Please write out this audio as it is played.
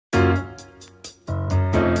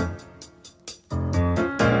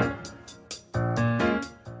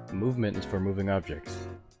Movement is for moving objects.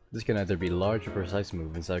 This can either be large or precise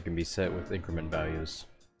movements that can be set with increment values.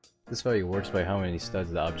 This value works by how many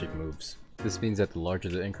studs the object moves. This means that the larger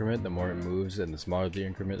the increment, the more it moves, and the smaller the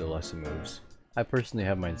increment, the less it moves. I personally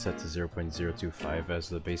have mine set to 0.025 as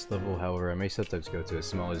the base level, however I may sometimes go to as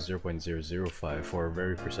small as 0.005 for a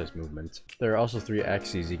very precise movement. There are also 3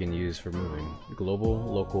 axes you can use for moving: global,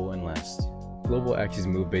 local, and last. Global axes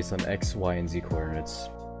move based on x, y, and z coordinates.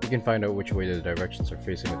 You can find out which way the directions are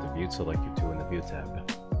facing with the Viewed selector tool in the View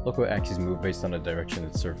tab. Local axes move based on the direction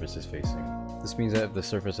its surface is facing. This means that if the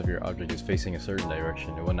surface of your object is facing a certain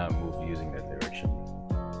direction, it will not move using that direction.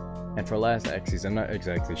 And for last axes, I'm not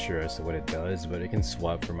exactly sure as to what it does, but it can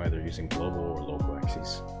swap from either using global or local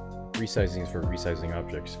axes. Resizing is for resizing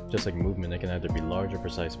objects. Just like movement, it can either be large or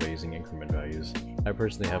precise by using increment values. I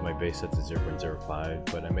personally have my base set to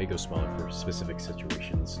 0.05, but I may go smaller for specific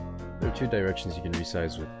situations. There are 2 directions you can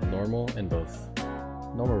resize with: normal and both.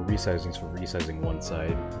 Normal resizing is for resizing one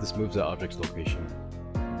side. This moves the object's location.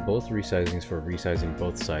 Both resizing is for resizing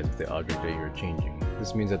both sides of the object that you are changing.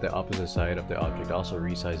 This means that the opposite side of the object also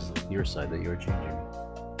resizes with your side that you are changing.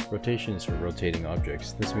 Rotation is for rotating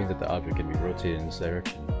objects. This means that the object can be rotated in this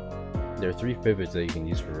direction. There are 3 pivots that you can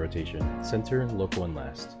use for rotation: center, local, and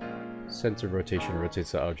last. Center rotation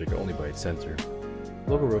rotates the object only by its center.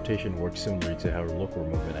 Local rotation works similarly to how local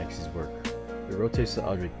movement axes work. It rotates the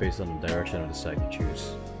object based on the direction of the side you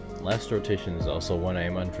choose. Last rotation is also one I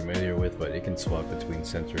am unfamiliar with, but it can swap between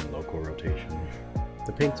center and local rotation.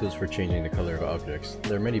 The paint tool is for changing the color of objects.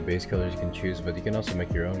 There are many base colors you can choose, but you can also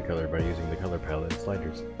make your own color by using the color palette and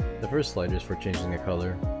sliders. The first slider is for changing the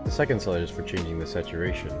color, the second slider is for changing the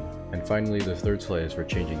saturation, and finally the third slider is for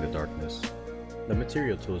changing the darkness. The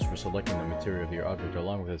material tool is for selecting the material of your object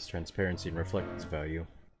along with its transparency and reflectance value.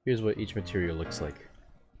 Here's what each material looks like.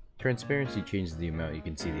 Transparency changes the amount you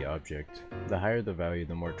can see the object. The higher the value,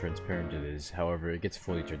 the more transparent it is, however it gets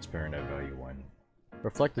fully transparent at value 1.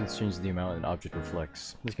 Reflectance changes the amount an object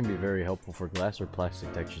reflects. This can be very helpful for glass or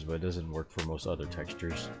plastic textures, but it doesn't work for most other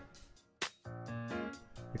textures.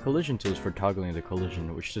 The collision tool is for toggling the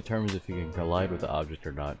collision, which determines if you can collide with the object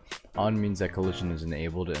or not. On means that collision is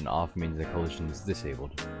enabled, and off means that collision is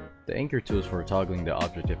disabled. The anchor tool is for toggling the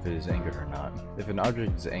object if it is anchored or not. If an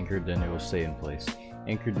object is anchored, then it will stay in place.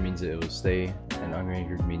 Anchored means that it will stay, and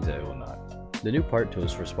unanchored means that it will not. The new part tool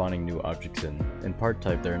is for spawning new objects in. In part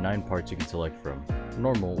type, there are 9 parts you can select from.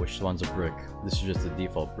 Normal, which spawns a brick. This is just the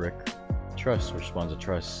default brick. Truss, which spawns a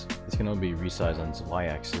truss. This can only be resized on its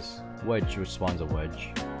y-axis. Wedge, which spawns a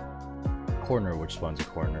wedge. Corner, which spawns a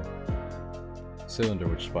corner. Cylinder,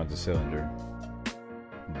 which spawns a cylinder.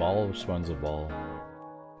 Ball, which spawns a ball.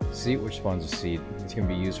 Seat, which spawns a seat. This can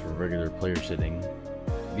be used for regular player sitting.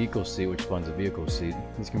 Vehicle seat, which spawns a vehicle seat.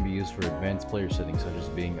 This can be used for advanced player settings, such as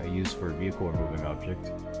being used for a vehicle or moving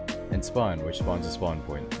object. And spawn, which spawns a spawn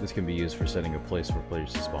point. This can be used for setting a place for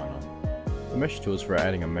players to spawn on. The mesh tool is for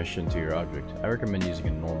adding a mesh into your object. I recommend using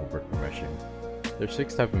a normal brick for meshing. There are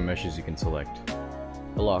 6 types of meshes you can select: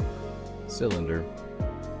 block, cylinder,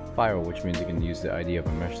 file, which means you can use the ID of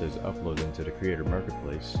a mesh that is uploaded into the creator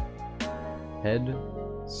marketplace, head,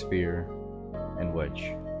 sphere, and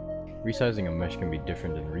wedge. Resizing a mesh can be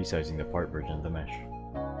different than resizing the part version of the mesh.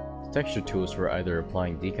 The texture tool is for either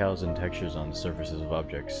applying decals and textures on the surfaces of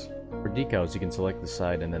objects. For decals, you can select the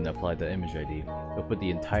side and then apply the image ID. It'll put the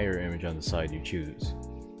entire image on the side you choose.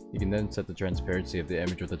 You can then set the transparency of the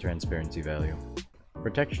image with the transparency value. For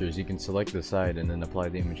textures, you can select the side and then apply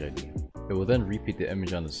the image ID. It will then repeat the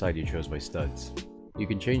image on the side you chose by studs. You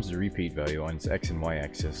can change the repeat value on its x and y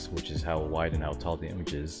axis, which is how wide and how tall the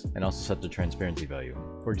image is, and also set the transparency value.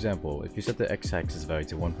 For example, if you set the x-axis value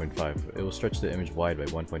to 1.5, it will stretch the image wide by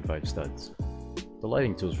 1.5 studs. The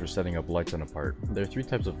lighting tool is for setting up lights on a part. There are 3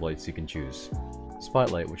 types of lights you can choose.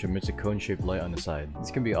 Spotlight, which emits a cone-shaped light on the side.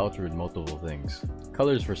 This can be altered with multiple things.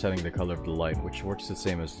 Color is for setting the color of the light, which works the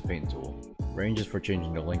same as the paint tool. Range is for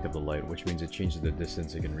changing the length of the light, which means it changes the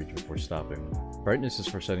distance it can reach before stopping. Brightness is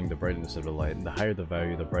for setting the brightness of the light. The higher the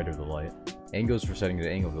value, the brighter the light. Angle is for setting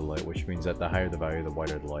the angle of the light, which means that the higher the value, the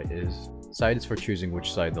wider the light is. Side is for choosing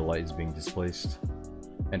which side the light is being displaced.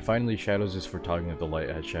 And finally, shadows is for toggling if the light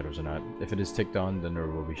has shadows or not. If it is ticked on, then there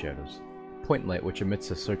will be shadows. Point light, which emits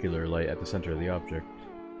a circular light at the center of the object.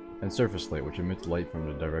 And surface light, which emits light from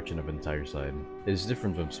the direction of an entire side. It is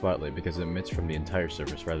different from spotlight because it emits from the entire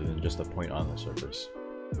surface rather than just a point on the surface.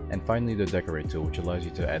 And finally, the decorate tool, which allows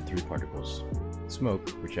you to add 3 particles. Smoke,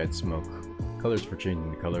 which adds smoke. Colors for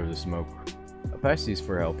changing the color of the smoke. Opacity is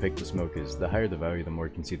for how opaque the smoke is. The higher the value, the more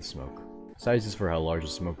you can see the smoke. Size is for how large the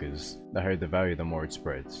smoke is. The higher the value, the more it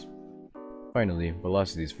spreads. Finally,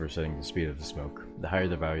 velocity is for setting the speed of the smoke. The higher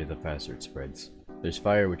the value, the faster it spreads. There's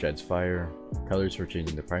fire, which adds fire, colors for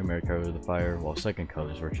changing the primary color of the fire, while second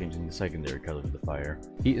colors for changing the secondary color of the fire.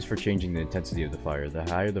 Heat is for changing the intensity of the fire. The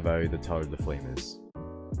higher the value, the taller the flame is.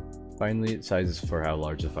 Finally, size is for how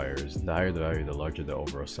large the fire is. The higher the value, the larger the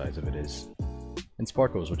overall size of it is. And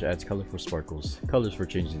sparkles, which adds colorful sparkles. Colors for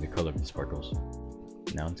changing the color of the sparkles.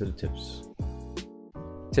 Now into the tips.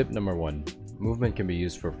 Tip number 1. Movement can be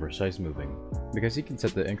used for precise moving. Because you can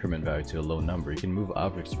set the increment value to a low number, you can move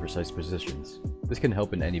objects to precise positions. This can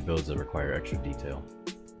help in any builds that require extra detail.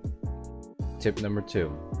 Tip number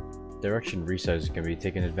 2. Direction resizing can be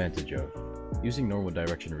taken advantage of. Using normal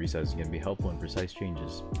direction resizing can be helpful in precise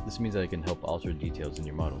changes. This means that it can help alter details in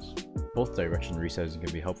your models. Both direction resizing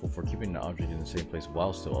can be helpful for keeping an object in the same place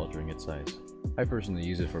while still altering its size. I personally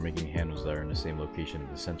use it for making handles that are in the same location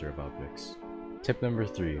at the center of objects. Tip number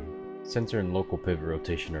 3. Center and local pivot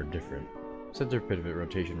rotation are different. Center pivot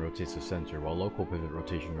rotation rotates the center, while local pivot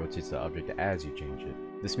rotation rotates the object as you change it.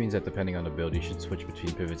 This means that depending on the build, you should switch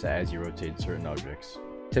between pivots as you rotate certain objects.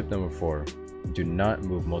 Tip number 4. Do not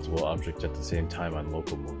move multiple objects at the same time on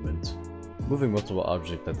local movement. Moving multiple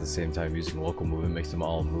objects at the same time using local movement makes them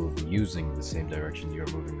all move using the same direction you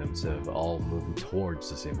are moving them instead of all moving towards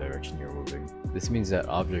the same direction you are moving. This means that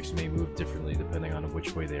objects may move differently depending on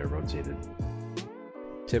which way they are rotated.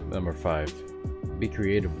 Tip number 5. Be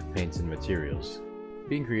creative with paints and materials.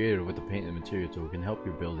 Being creative with the paint and material tool can help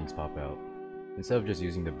your buildings pop out. Instead of just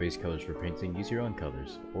using the base colors for painting, use your own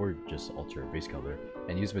colors, or just alter a base color,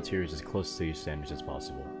 and use materials as close to your standards as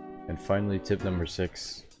possible. And finally, tip number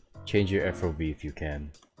 6. Change your FOV if you can.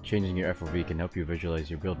 Changing your FOV can help you visualize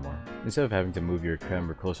your build more. Instead of having to move your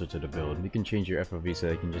camera closer to the build, you can change your FOV so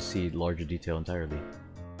that you can just see larger detail entirely.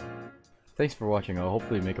 Thanks for watching. I'll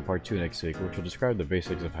hopefully make a part 2 next week, which will describe the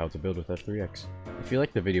basics of how to build with F3x. If you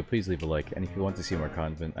liked the video, please leave a like, and if you want to see more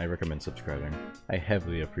content, I recommend subscribing. I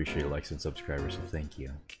heavily appreciate likes and subscribers, so thank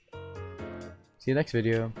you. See you next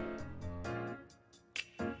video!